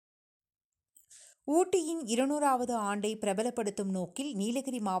ஊட்டியின் 200வது ஆண்டை பிரபலப்படுத்தும் நோக்கில்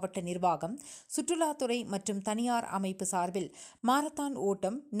நீலகிரி மாவட்ட நிர்வாகம், சுற்றுலாத்துறை மற்றும் தனியார் அமைப்பு சார்பில் மாரத்தான்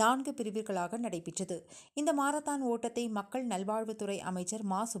ஓட்டம் 4 பிரிவுகளாக நடைபெற்றது. இந்த மாரத்தான் ஓட்டத்தை மக்கள் நல்வாழ்வுத்துறை அமைச்சர்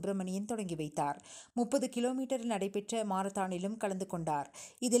மா. சுப்பிரமணியன் தொடங்கி வைத்தார். 30 கிலோமீட்டரில் நடைபெற்ற மாரத்தானிலும் கலந்து கொண்டார்.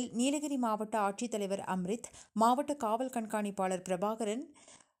 இதில் நீலகிரி மாவட்ட ஆட்சித்தலைவர் அம்ரித், மாவட்ட காவல் கண்காணிப்பாளர் பிரபாகரன்,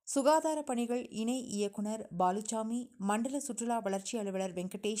 சுகாதார பணிகள் இணை இயக்குநர் பாலுசாமி, மண்டல சுற்றுலா வளர்ச்சி அலுவலர்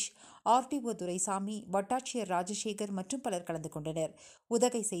வெங்கடேஷ், RTO துரைசாமி, வட்டாட்சியர் ராஜசேகர் மற்றும் பலர் கலந்து கொண்டனர்.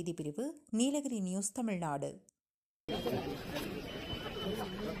 உதகை செய்தி பிரிவு, Nilgiri news, Tamil Nadu.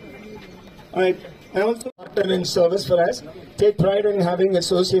 I also partner in service for us. Take pride in having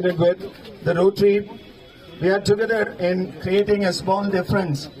associated with the Rotary. We are together in creating a small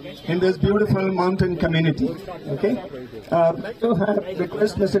difference in this beautiful mountain community. Okay. I'd like to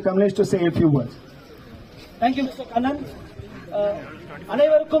request Mr. Kamlesh to say a few words. Thank you, Mr. Kannan.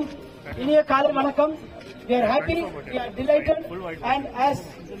 Anaivarukkum iniya kaalai vanakkam. We are happy, we are delighted, and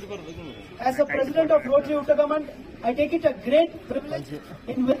as a president of Rotary Ootacamund, I take it a great privilege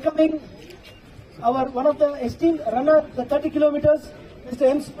in welcoming one of the esteemed runner, the 30 kilometers, Mr.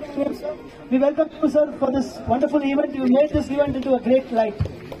 M. Subramaniam, sir. We welcome you, sir, for this wonderful event. You made this event into a great light.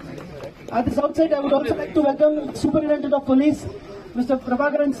 At this outset, I would also like to welcome Superintendent of Police, Mr.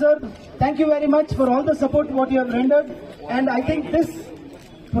 Prabhakaran, sir. Thank you very much for all the support what you have rendered. And I think this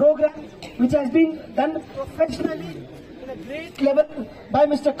program, which has been done professionally in a great level by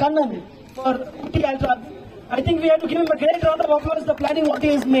Mr. Kannan for OOTYULTRA, I think we have to give him a great round of applause for the planning what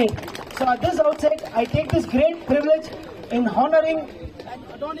he has made. So at this outset, I take this great privilege in honoring and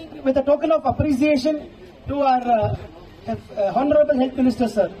adorning with a token of appreciation to our Honorable Health Minister,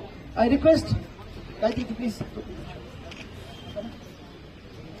 sir. I request, I think please.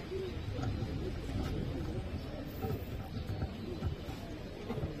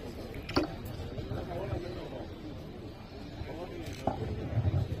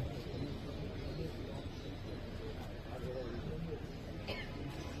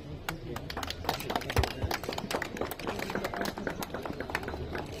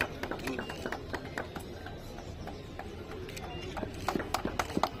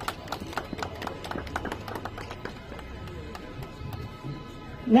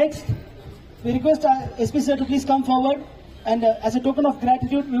 Next, we request SP sir to please come forward, and as a token of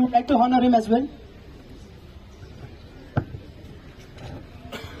gratitude, we would like to honor him as well.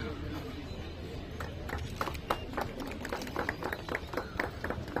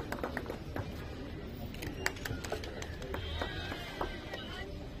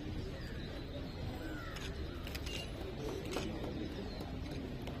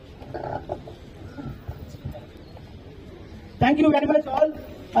 Thank you very much all.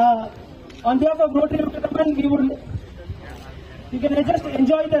 On behalf of Rotary Ootacamund, you can just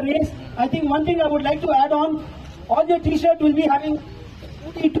enjoy the race. I think one thing I would like to add on, all your t-shirt will be having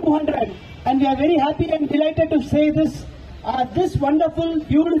Ooty 200, and we are very happy and delighted to say this. This wonderful,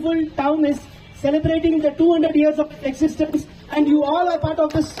 beautiful town is celebrating the 200 years of existence, and you all are part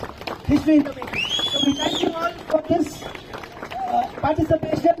of this history in the making. So we thank you all for this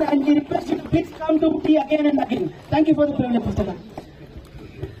participation, and we request you to please come to Ooty again and again. Thank you for the privilege, Mr. Kannan.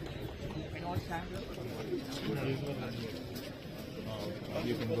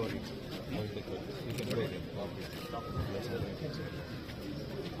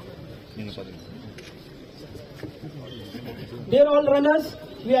 Dear all runners,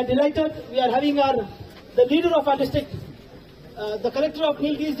 we are delighted. We are having the leader of our district, the collector of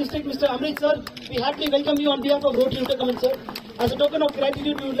Nilgiri district, Mr. Amrit sir. We happily welcome you on behalf of Rotary Ootacamund, sir. As a token of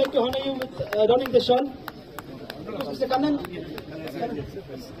gratitude, we would like to honor you with donning the shawl. Mr. Kannan.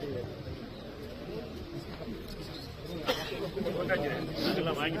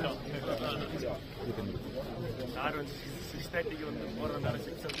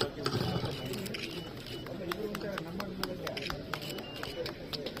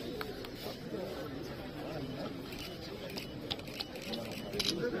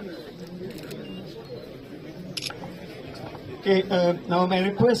 Okay, now may I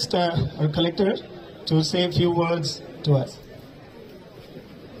request our collector to say a few words to us.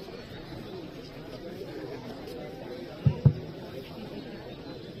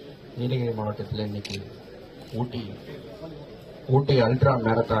 Nilgiri மாவட்டத்தில் இன்னைக்கு OOTYULTRA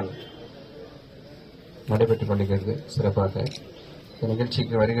Marathon நடைபெற்றுக் கொண்டிருக்கிறது. சிறப்பாக இந்த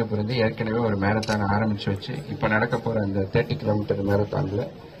நிகழ்ச்சிக்கு வருகை புரிந்து ஏற்கனவே ஒரு மேரத்தான் ஆரம்பித்து வச்சு இப்போ நடக்க போகிற அந்த 30 கிலோமீட்டர் மேரத்தானில்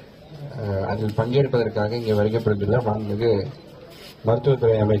அதில் பங்கேற்பதற்காக இங்கே வருகை புரிந்துள்ள மாண்புமிகு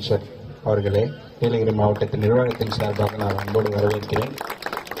மருத்துவத்துறை அமைச்சர் அவர்களே, நீலகிரி மாவட்டத்தின் நிர்வாகத்தின் சார்பாக நான் அன்போடு வரவேற்கிறேன்.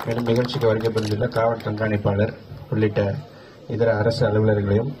 மேலும் நிகழ்ச்சிக்கு வருகை புரிந்துள்ள காவல் கண்காணிப்பாளர் உள்ளிட்ட இதர அரசு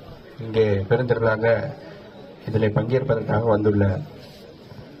அலுவலர்களையும் இங்கே பெருந்திரளாக இதில் பங்கேற்பதற்காக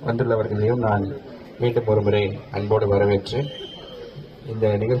வந்துள்ளவர்களையும் நான் மீண்டும் ஒரு முறை அன்போடு வரவேற்று இந்த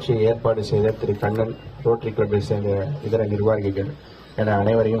நிகழ்ச்சியை ஏற்பாடு செய்த திரு கண்ணன், ரோட்டரி கிளப்பை சேர்ந்த இதர நிர்வாகிகள் என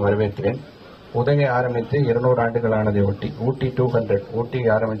அனைவரையும் வரவேற்கிறேன். உதகை ஆரம்பித்து 200 ஆண்டுகளானதை ஒட்டி ஊட்டி 200 ஊட்டி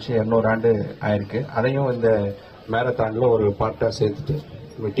ஆரம்பித்து 200 ஆண்டு ஆயிருக்கு. அதையும் இந்த மேரத்தானில் ஒரு பார்ட்டாக சேர்த்துட்டு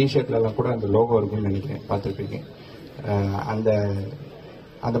உங்கள் டிஷர்ட்லலாம் கூட அந்த லோகோ இருக்குன்னு நினைக்கிறேன், பார்த்துருப்பீங்க.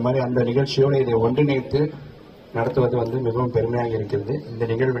 அந்த மாதிரி அந்த நிகழ்ச்சியோடு இதை ஒன்றிணைத்து நடத்துவது மிகவும் பெருமையாக இருக்கிறது. இந்த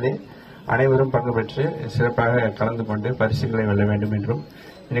நிகழ்விலே அனைவரும் பங்கு பெற்று சிறப்பாக கலந்து கொண்டு பரிசுகளை வெல்ல வேண்டும் என்றும்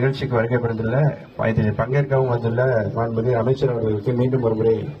நிகழ்ச்சிக்கு வருகை புரிந்துள்ள இதில் பங்கேற்கவும் வந்துள்ள மாண்புமிகு அமைச்சர் அவர்களுக்கு மீண்டும் ஒரு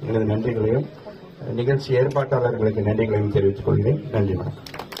முறை எனது நன்றிகளையும் நிகழ்ச்சி ஏற்பாட்டாளர்களுக்கு நன்றிகளையும் தெரிவித்துக் கொள்கிறேன். நன்றி, வணக்கம்.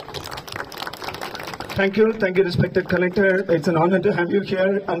 Thank you, respected collector. It's an honor to have you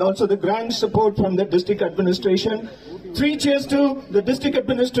here, and also the grand support from the district administration. 3 cheers to the district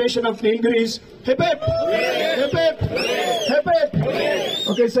administration of Nilgiri's. Hip hip! Hip hip! Hip hip!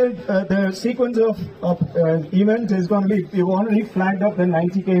 Okay, sir, the sequence of event is going to be, we've already flagged up the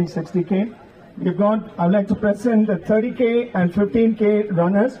 90K and 60K. I would like to present the 30K and 15K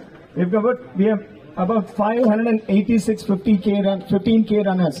runners. We have about 586 15K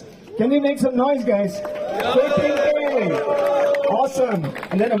runners. Can we make some noise, guys? 15K! Awesome!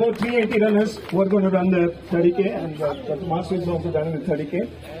 And then about 380 runners who are going to run the 30K, and the master is also running the 30K.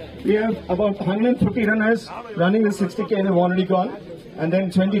 We have about 150 runners running the 60K, they've already gone, and then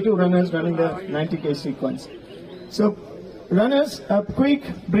 22 runners running the 90K sequence. So, runners, a quick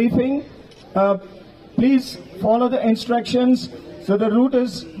briefing. Please follow the instructions. So the route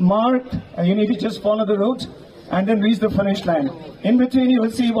is marked, and you need to just follow the route and then reach the finish line. In between you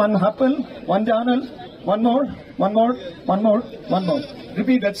will see one uphill, one downhill, one more.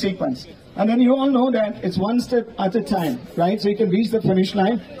 Repeat that sequence. And then you all know that it's one step at a time, right? So you can reach the finish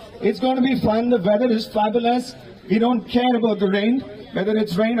line. It's going to be fun. The weather is fabulous. We don't care about the rain, whether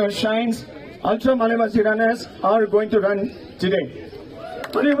it's rain or shines. Ultra Marathon runners are going to run today.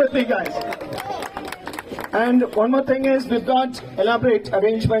 Are you with me, guys? And one more thing is, we've got elaborate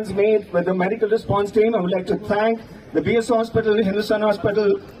arrangements made with the medical response team. I would like to thank the BS Hospital, Hindustan Hospital,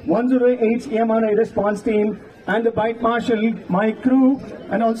 108 EMRI response team, and the bike marshal, my crew,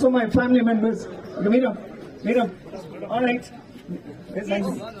 and also my family members. Meet up. All right. Where's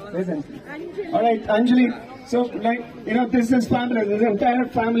Anjali? All right, Anjali. So, this is fabulous. This entire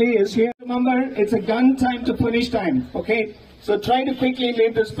family is here. Remember, it's a gun time to finish time, okay? So try to quickly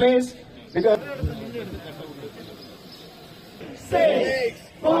leave this place, because 6,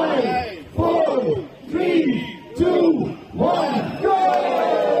 5, 4, 3, 2, 1, go!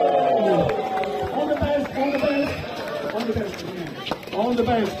 All the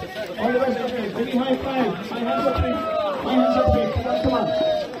best. Okay, give me high five. My hands up, please. Come on.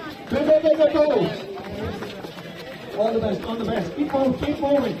 Go. All the best. Keep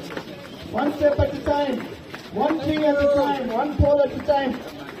moving. One step at a time. One thing at a time. One pole at a time.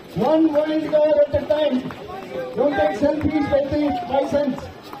 One wild guard at a time. Don't take selfies with the license.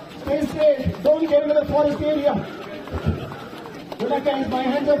 Stay safe. Don't get into the forest area. Good luck, guys. My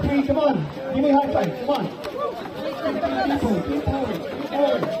hands are free. Come on. Give me a high five. Come on. Keep moving.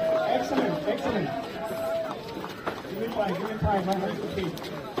 Excellent. Give me five. My hands are free.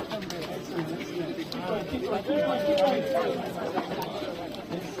 Excellent. Keep going.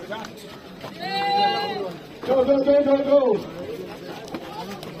 Go.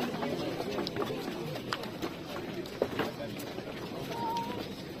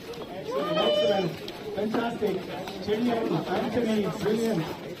 Excellent. Fantastic. Brilliant. Anthony, brilliant.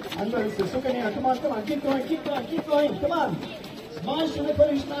 Under Sukanya, come on. Keep going. Come on. March to the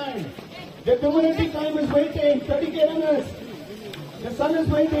finish line. The community time is waiting. 30K runners. The sun is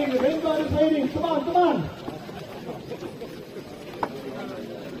waiting. The rain god is waiting. Come on.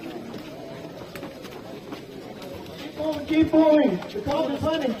 Keep moving. The crowd is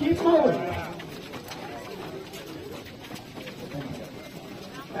running. Keep moving.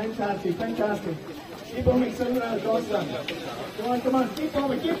 Fantastic. Keep moving, Sandra. Awesome. Come on. Keep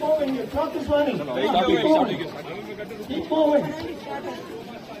moving. The crowd is running. Keep moving.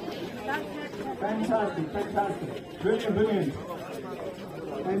 Fantastic. Brilliant.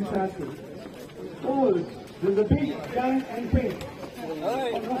 Fantastic. Cool. There's a big, young, and pink. I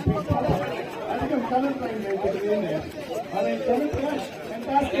think I'm colorblind there. All right,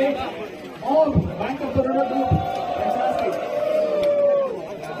 fantastic. All Bank of Baroda group. Fantastic.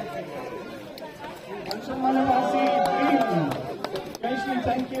 Kaysfi,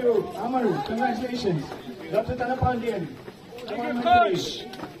 thank you. Amar, congratulations. Dr. Tanapandian. Thank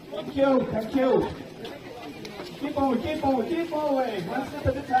you. Keep moving. One step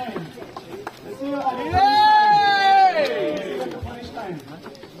at a time.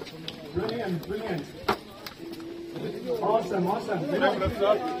 Brilliant, brilliant. Awesome, awesome.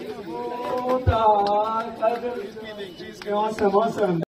 Awesome, awesome.